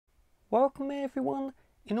Welcome everyone!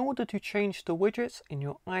 In order to change the widgets in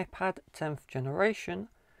your iPad 10th generation,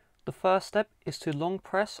 the first step is to long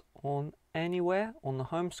press on anywhere on the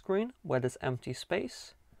home screen where there's empty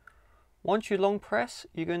space. Once you long press,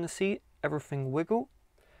 you're going to see everything wiggle.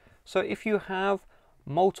 So if you have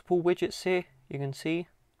multiple widgets here, you can see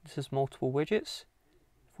this is multiple widgets.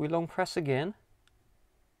 If we long press again,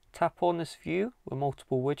 tap on this view with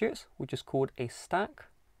multiple widgets, which is called a stack.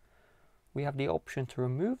 We have the option to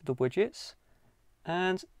remove the widgets,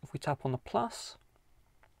 and if we tap on the plus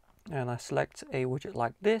and I select a widget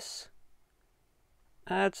like this,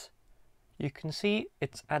 add, you can see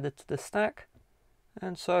it's added to the stack.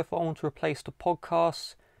 And so if I want to replace the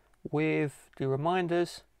podcasts with the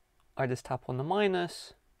reminders, I just tap on the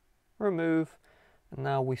minus, remove, and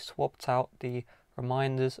now we swapped out the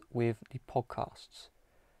reminders with the podcasts.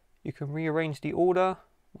 You can rearrange the order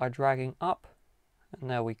by dragging up, and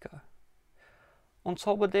there we go. On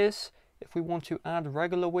top of this, if we want to add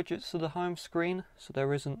regular widgets to the home screen, so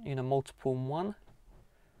there isn't multiple in one,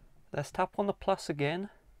 let's tap on the plus again.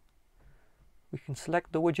 We can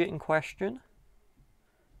select the widget in question.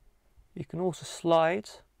 You can also slide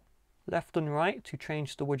left and right to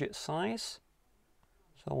change the widget size.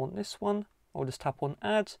 So I want this one, I'll just tap on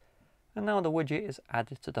add, and now the widget is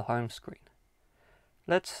added to the home screen.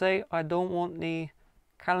 Let's say I don't want the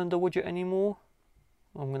calendar widget anymore.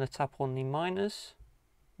 I'm going to tap on the minus,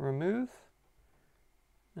 remove,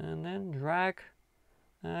 and then drag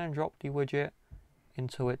and drop the widget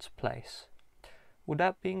into its place. With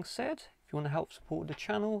that being said, if you want to help support the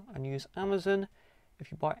channel and use Amazon,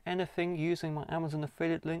 if you buy anything using my Amazon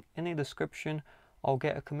affiliate link in the description, I'll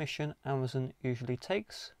get a commission Amazon usually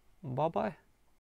takes. Bye bye.